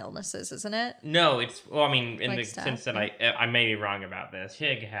hospital-borne illnesses, isn't it? No, it's well. I mean, in Like the staph, sense that I may be wrong about this.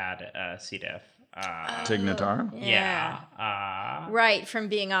 Tig had C. diff. Tignataro? Yeah. Right, from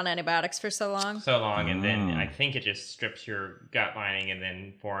being on antibiotics for so long. So long, and then I think it just strips your gut lining, and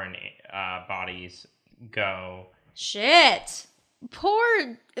then foreign bodies go. Shit.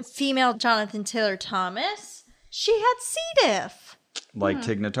 Poor female Jonathan Taylor Thomas. She had C. diff. Like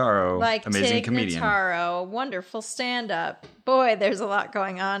Tignataro, Like amazing Tig comedian. Notaro, wonderful stand-up. Boy, there's a lot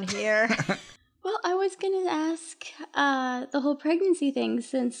going on here. Well, I was going to ask the whole pregnancy thing,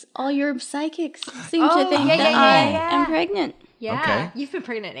 since all your psychics seem to think that I am pregnant. Yeah, Okay. you've been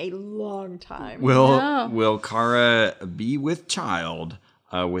pregnant a long time. Will Kara be with child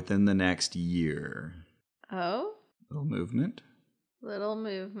within the next year? Oh, Little movement. little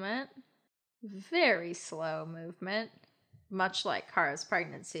movement. Very slow movement. Much like Kara's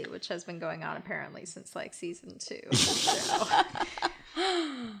pregnancy, which has been going on apparently since like season 2 of the show.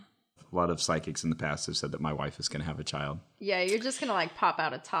 A lot of psychics in the past have said that my wife is going to have a child. Yeah, you're just going to like pop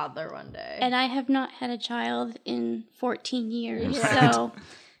out a toddler one day. And I have not had a child in 14 years, Yeah. so...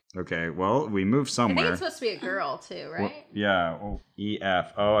 Okay, well, we moved I somewhere. think it's supposed to be a girl too, right? Well, yeah. Oh,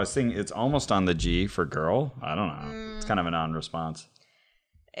 EF. Oh, I was thinking it's almost on the G for girl. I don't know. It's kind of a non-response.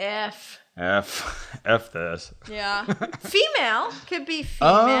 F. F this. Yeah. Female. Could be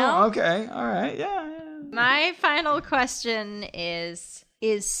female. Oh, okay. All right. Yeah. My final question is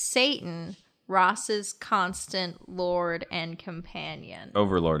Satan Ross's constant lord and companion?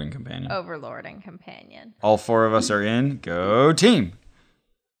 Overlord and companion. Overlord and companion. All 4 of us are in. Go team.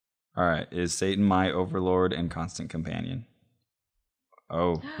 All right. Is Satan my overlord and constant companion?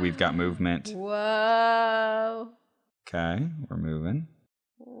 Oh, we've got movement. Whoa. Okay, we're moving.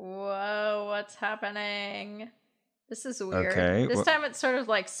 Whoa, what's happening? This is weird. Okay, This time it's sort of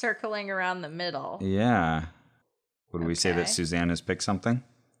like circling around the middle. Yeah. Would we say that Okay. Suzanne has picked something?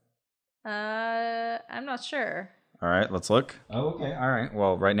 I'm not sure. All right, let's look. Oh, okay. All right.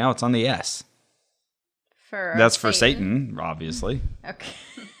 Well, right now it's on the S. That's for Satan, obviously. Okay.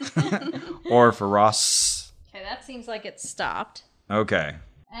 Or for Ross. Okay, that seems like it stopped. Okay.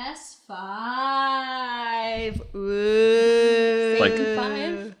 S5. Ooh. Like- Satan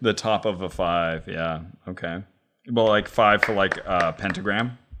 5? The top of a 5, yeah. Okay. Well, like 5 for like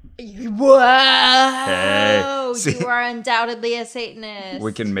pentagram. Whoa! Hey, see- You are undoubtedly a Satanist.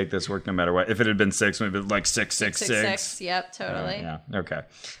 We can make this work no matter what. If it had been 6, we'd be like 666. Yep, totally. Yeah. Okay.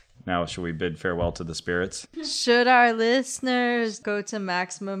 Now, should we bid farewell to the spirits? Should our listeners go to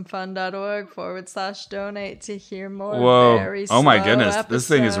MaximumFun.org/donate to hear more Whoa. very Oh my slow goodness. This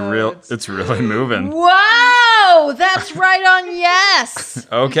thing is real. episodes? It's really moving. Wow! That's right on yes!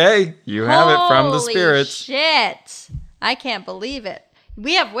 Okay. You have it from the Holy spirits. shit. I can't believe it.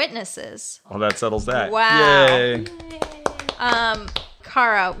 We have witnesses. Well, that settles that. Wow. Yay.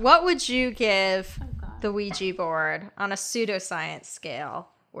 Kara, what would you give the Ouija board on a pseudoscience scale,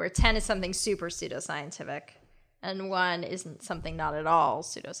 where 10 is something super pseudoscientific and 1 isn't something not at all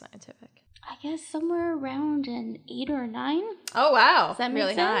pseudoscientific? I guess somewhere around an 8 or 9. Oh, wow. Does that make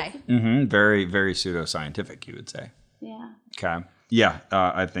really sense? high. Mm-hmm. Very, very pseudo-scientific, you would say. Yeah. Okay. Yeah,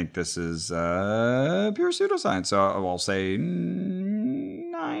 I think this is pure pseudoscience. So I'll say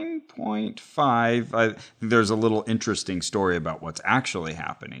 9.5. There's a little interesting story about what's actually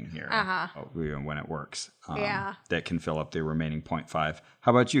happening here when it works. Yeah. That can fill up the remaining 0.5.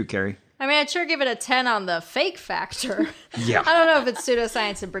 How about you, Carrie? I mean, I'd sure give it a 10 on the fake factor. Yeah. I don't know if it's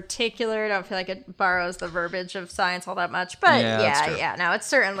pseudoscience in particular. I don't feel like it borrows the verbiage of science all that much. But Yeah, that's true. no, it's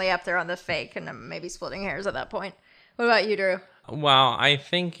certainly up there on the fake, and I'm maybe splitting hairs at that point. What about you, Drew? Well, I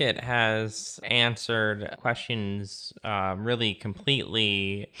think it has answered questions really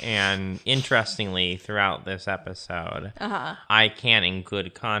completely and interestingly throughout this episode. I can't in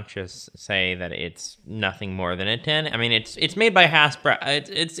good conscience say that it's nothing more than a 10. I mean, it's made by Hasbro.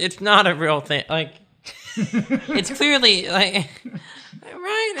 It's not a real thing. Like, it's clearly like,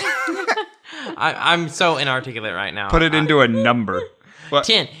 right? I'm so inarticulate right now. Put it into a number. What?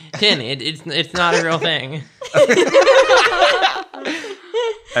 10. It's not a real thing.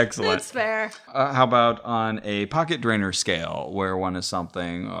 Excellent. That's fair. How about on a pocket drainer scale, where 1 is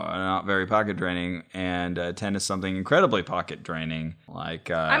something not very pocket draining, and 10 is something incredibly pocket draining? Like,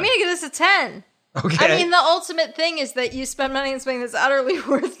 I'm going to give this a 10. okay, I mean, the ultimate thing is that you spend money on something that's utterly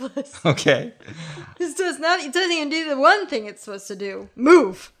worthless. okay, It doesn't even do the one thing it's supposed to do.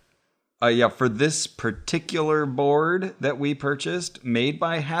 Move. yeah. For this particular board that we purchased, made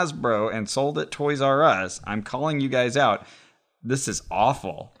by Hasbro and sold at Toys R Us, I'm calling you guys out. This is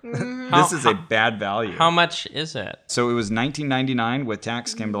awful. This is a bad value. How much is it? So it was $19.99 with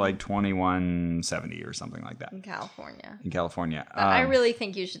tax, came to like $21.70 or something like that In California. in California. But I really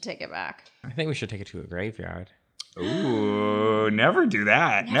think you should take it back. I think we should take it to a graveyard. Ooh, never do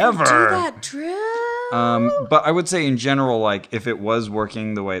that. Never. Do that, Drew. But I would say in general, like if it was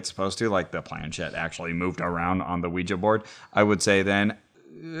working the way it's supposed to, like the planchette actually moved around on the Ouija board, I would say then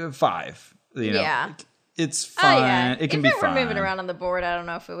 5. You know, Yeah. it's fun. Oh, yeah. It can if be it fun. were moving around on the board, I don't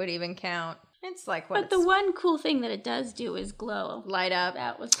know if it would even count. It's like what But the one cool thing that it does do is glow. light up.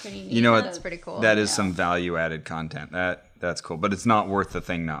 That was pretty neat. You know what? That's pretty cool. That is some value added content. That's cool, but it's not worth the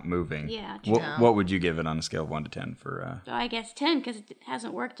thing not moving. Yeah, What would you give it on a scale of 1 to 10 for? So I guess 10 because it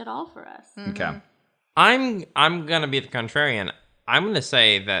hasn't worked at all for us. Okay. I'm gonna be the contrarian. I'm gonna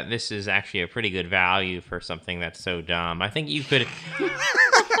say that this is actually a pretty good value for something that's so dumb. I think you could,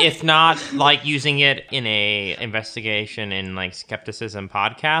 if not like using it in a investigation in like skepticism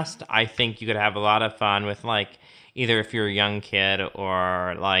podcast, I think you could have a lot of fun with like either if you're a young kid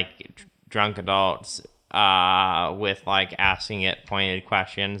or like drunk adults with like asking it pointed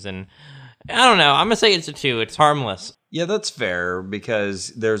questions. And I don't know. I'm gonna say it's a 2. It's harmless. Yeah, that's fair because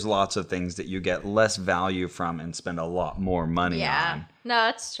there's lots of things that you get less value from and spend a lot more money Yeah. on. No,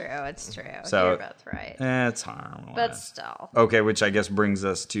 it's true. It's true. So- You're both right. It's harmless. But still. Okay, which I guess brings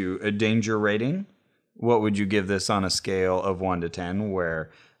us to a danger rating. What would you give this on a scale of 1 to 10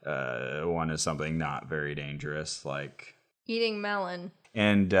 where 1 is something not very dangerous like Eating melon.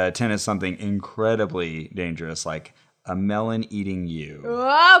 and 10 is something incredibly dangerous like a melon eating you.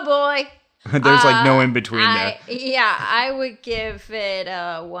 Oh, boy. There's like no in between there. Yeah, I would give it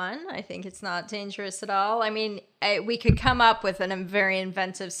a 1. I think it's not dangerous at all. I mean, we could come up with a very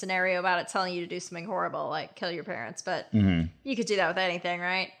inventive scenario about it telling you to do something horrible, like kill your parents, but you could do that with anything,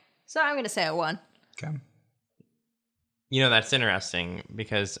 right? So I'm going to say a 1. Okay. You know, that's interesting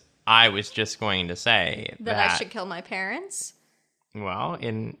because I was just going to say That I should kill my parents? Well,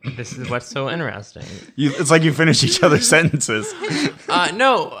 this is what's so interesting. It's like you finish each other's sentences.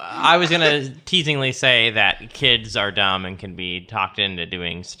 No, I was going to teasingly say that kids are dumb and can be talked into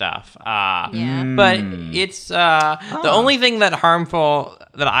doing stuff. Yeah. But it's the only thing that harmful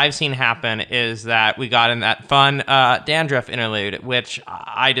that I've seen happen is that we got in that fun dandruff interlude, which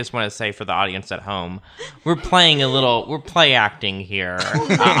I just want to say for the audience at home, we're play acting here.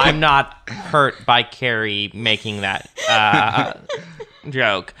 I'm not hurt by Carrie making that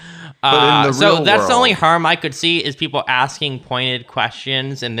joke. But in the So real that's the world- only harm I could see is people asking pointed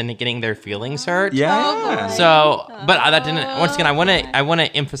questions and then getting their feelings hurt. Yeah. So, but that didn't. Once again, I want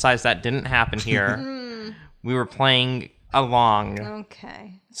to emphasize that didn't happen here. We were playing along.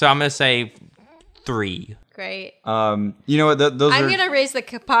 Okay. So I'm gonna say 3. Great. You know what? Those I'm are. going to raise the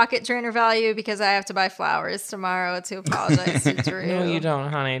pocket drainer value because I have to buy flowers tomorrow to apologize to Drew. No, you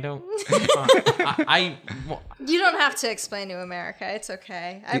don't, honey. Don't. You don't have to explain to America. It's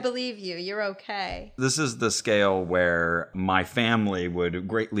okay. I believe you. You're okay. This is the scale where my family would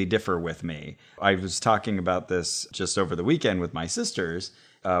greatly differ with me. I was talking about this just over the weekend with my sisters.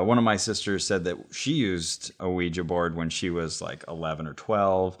 One of my sisters said that she used a Ouija board when she was like 11 or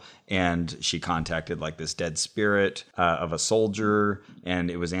 12, and she contacted like this dead spirit of a soldier,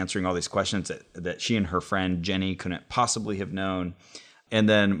 and it was answering all these questions that she and her friend Jenny couldn't possibly have known. And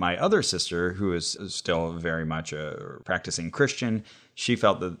then my other sister, who is still very much a practicing Christian, she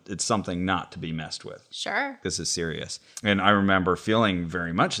felt that it's something not to be messed with. Sure. This is serious. And I remember feeling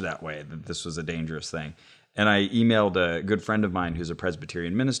very much that way, that this was a dangerous thing. And I emailed a good friend of mine who's a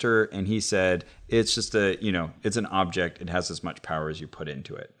Presbyterian minister, and he said, it's just it's an object. It has as much power as you put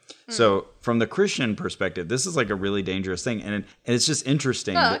into it. So from the Christian perspective, this is like a really dangerous thing. And it's just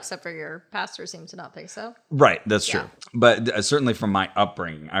interesting. Well, except for your pastor seems to not think so. Right, that's true. Yeah. But certainly from my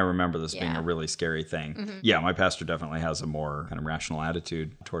upbringing, I remember this being Yeah. a really scary thing. Yeah, my pastor definitely has a more kind of rational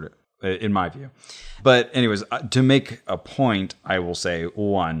attitude toward it, in my view. But anyways, to make a point, I will say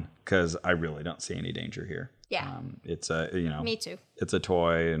 1, because I really don't see any danger here. Yeah. It's a, Me too. it's a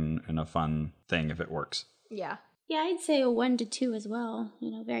toy and a fun thing if it works. Yeah. Yeah, I'd say a 1 to 2 as well.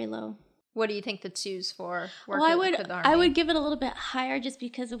 Very low. What do you think the 2's for? Well, I would give it a little bit higher just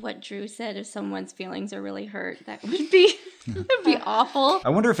because of what Drew said. If someone's feelings are really hurt, that would be that'd be awful. I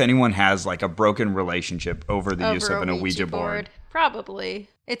wonder if anyone has like a broken relationship over the use of an Ouija board. Probably.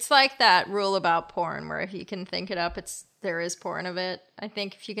 It's like that rule about porn where if you can think it up, there is porn of it. I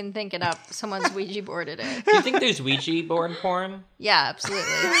think if you can think it up, someone's Ouija boarded it. Do you think there's Ouija board porn? Yeah,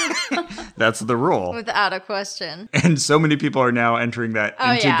 absolutely. That's the rule. Without a question. And so many people are now entering that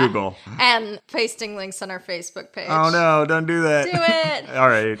into Google. And pasting links on our Facebook page. Oh no, don't do that. Do it. All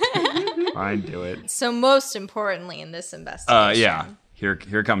right. Fine, do it. So most importantly in this investigation. Yeah.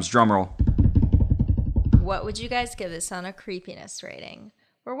 Here comes drum roll. What would you guys give this on a creepiness rating?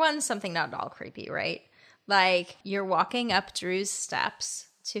 We're one, something not at all creepy, right? Like, you're walking up Drew's steps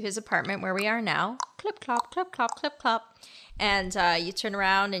to his apartment where we are now. Clip, clop, clip, clop, clip, clop. And you turn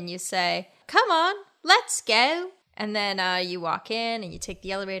around and you say, come on, let's go. And then you walk in and you take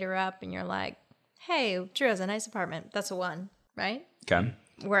the elevator up and you're like, hey, Drew has a nice apartment. That's a 1, right? Okay.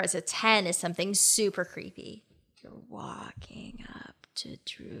 Whereas a 10 is something super creepy. You're walking up to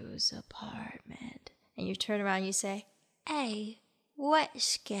Drew's apartment and you turn around and you say, hey,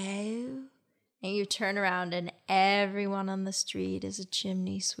 let's go. And you turn around and everyone on the street is a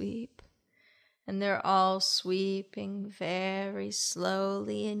chimney sweep. And they're all sweeping very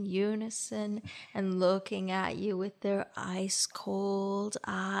slowly in unison and looking at you with their ice cold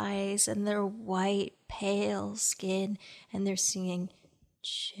eyes and their white pale skin. And they're singing,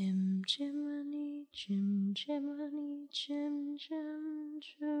 chim chimney, chim chimney, chim chim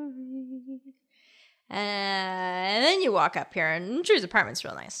cherry. And then you walk up here and Drew's apartment's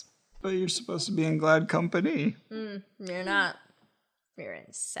real nice. But you're supposed to be in glad company. You're not. You're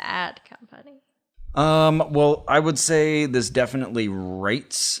in sad company. Well, I would say this definitely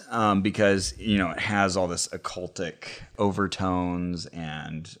rates because, it has all this occultic overtones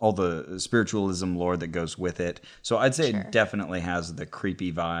and all the spiritualism lore that goes with it. So I'd say it definitely has the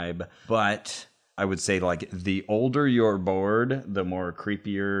creepy vibe. But I would say, like, the older you're bored, the more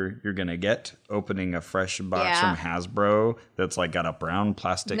creepier you're going to get. Opening a fresh box from Hasbro that's, like, got a brown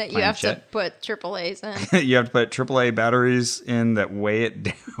plastic that planchette. you have to put AAAs in. You have to put AAA batteries in that weigh it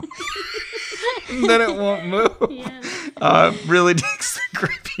down. Then it won't move. Really takes the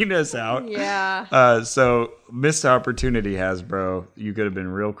creepiness out. Yeah. So missed opportunity, Hasbro. You could have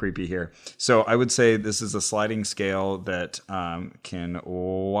been real creepy here. So I would say this is a sliding scale that can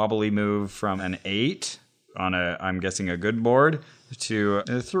wobbly move from an 8 on I'm guessing a good board to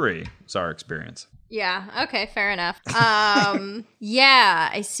a 3. It's our experience. Yeah. Okay. Fair enough. Yeah,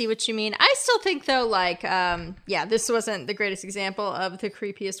 I see what you mean. I still think though, like, this wasn't the greatest example of the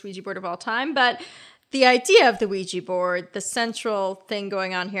creepiest Ouija board of all time, but the idea of the Ouija board, the central thing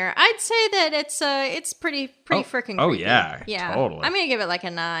going on here, I'd say that it's pretty freaking creepy. Oh yeah, totally. I'm gonna give it like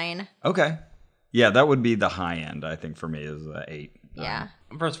a 9. Okay. Yeah, that would be the high end, I think, for me is 8. Yeah.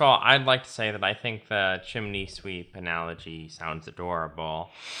 First of all, I'd like to say that I think the chimney sweep analogy sounds adorable.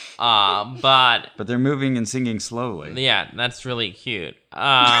 But they're moving and singing slowly. Yeah, that's really cute.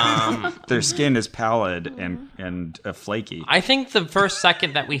 Their skin is pallid and flaky. I think the first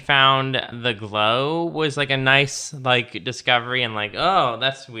second that we found the glow was like a nice like discovery and like, oh,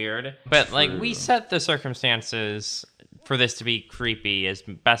 that's weird. But like we set the circumstances for this to be creepy as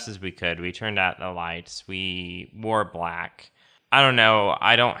best as we could. We turned out the lights. We wore black. I don't know.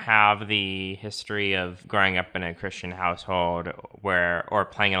 I don't have the history of growing up in a Christian household or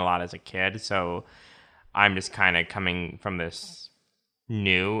playing it a lot as a kid. So I'm just kind of coming from this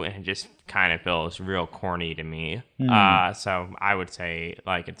new and it just kind of feels real corny to me. So I would say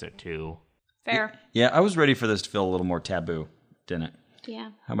like it's a 2. Fair. Yeah, I was ready for this to feel a little more taboo, didn't it? Yeah.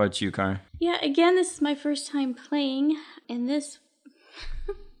 How about you, Carrie? Yeah, again, this is my first time playing, and this...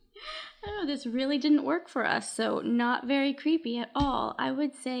 I don't know, this really didn't work for us, so not very creepy at all. I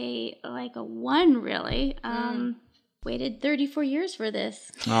would say like a 1, really. Waited 34 years for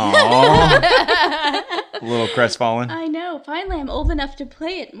this. Aww. A little crestfallen. I know. Finally, I'm old enough to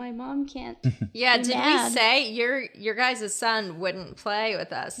play it. My mom can't. Yeah, be did mad. we say your guys' son wouldn't play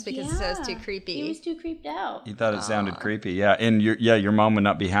with us because it was too creepy? He was too creeped out. You thought it sounded creepy, yeah. And your mom would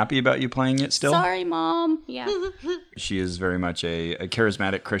not be happy about you playing it still? Sorry, Mom. Yeah. She is very much a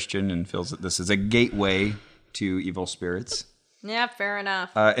charismatic Christian and feels that this is a gateway to evil spirits. Yeah, fair enough.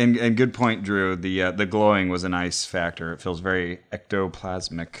 And good point, Drew. The glowing was a nice factor. It feels very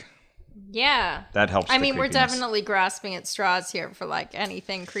ectoplasmic. Yeah. That helps. I mean, we're creepiness. definitely grasping at straws here for like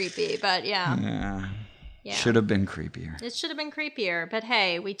anything creepy, but yeah. Should have been creepier. It should have been creepier, but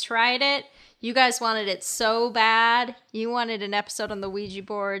hey, we tried it. You guys wanted it so bad. You wanted an episode on the Ouija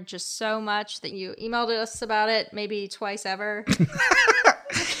board just so much that you emailed us about it maybe twice ever.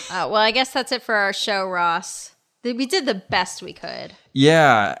 Well, I guess that's it for our show, Ross. We did the best we could.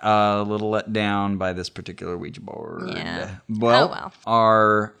 Yeah, a little let down by this particular Ouija board. Yeah. Well,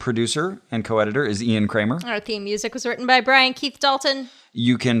 our producer and co-editor is Ian Kramer. Our theme music was written by Brian Keith Dalton.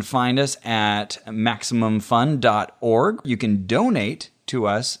 You can find us at MaximumFun.org. You can donate to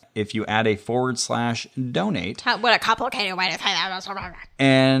us if you add a /donate. What a complicated way to say that.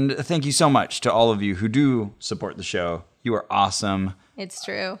 And thank you so much to all of you who do support the show. You are awesome. It's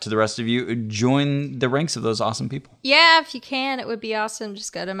true. To the rest of you, join the ranks of those awesome people. Yeah, if you can, it would be awesome.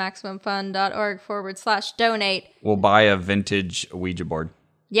 Just go to MaximumFun.org/donate. We'll buy a vintage Ouija board.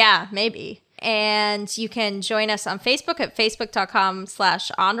 Yeah, maybe. And you can join us on Facebook at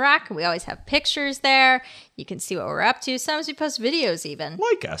facebook.com/onrack. We always have pictures there. You can see what we're up to. Sometimes we post videos even.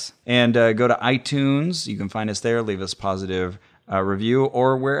 Like us. And go to iTunes. You can find us there. Leave us a positive review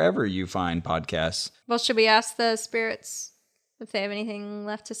or wherever you find podcasts. Well, should we ask the spirits if they have anything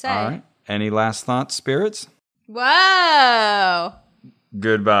left to say? All right. Any last thoughts, spirits? Whoa!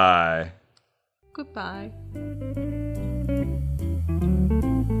 Goodbye. Goodbye.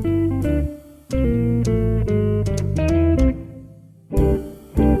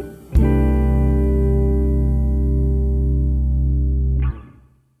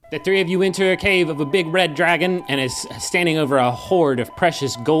 The three of you enter a cave of a big red dragon and is standing over a hoard of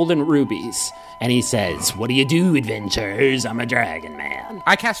precious golden rubies. And he says, "What do you do, adventurers? I'm a dragon man."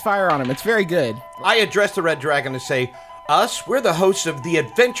 I cast fire on him. It's very good. I address the red dragon and say, we're the hosts of The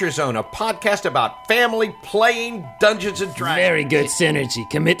Adventure Zone, a podcast about family playing Dungeons and Dragons. Very good synergy.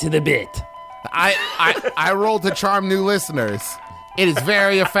 Commit to the bit. I rolled to charm new listeners. It is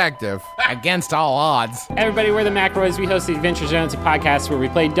very effective, against all odds. Everybody, we're the McElroys. We host The Adventure Zone. It's a podcast where we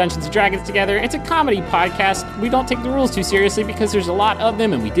play Dungeons & Dragons together. It's a comedy podcast. We don't take the rules too seriously because there's a lot of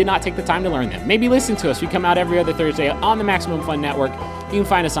them, and we did not take the time to learn them. Maybe listen to us. We come out every other Thursday on the Maximum Fun Network. You can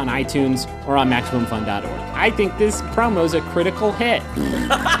find us on iTunes or on MaximumFun.org. I think this promo's a critical hit.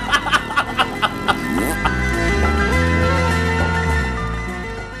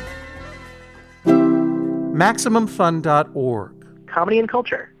 MaximumFun.org. Comedy and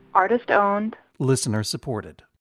culture. Artist owned. Listener supported.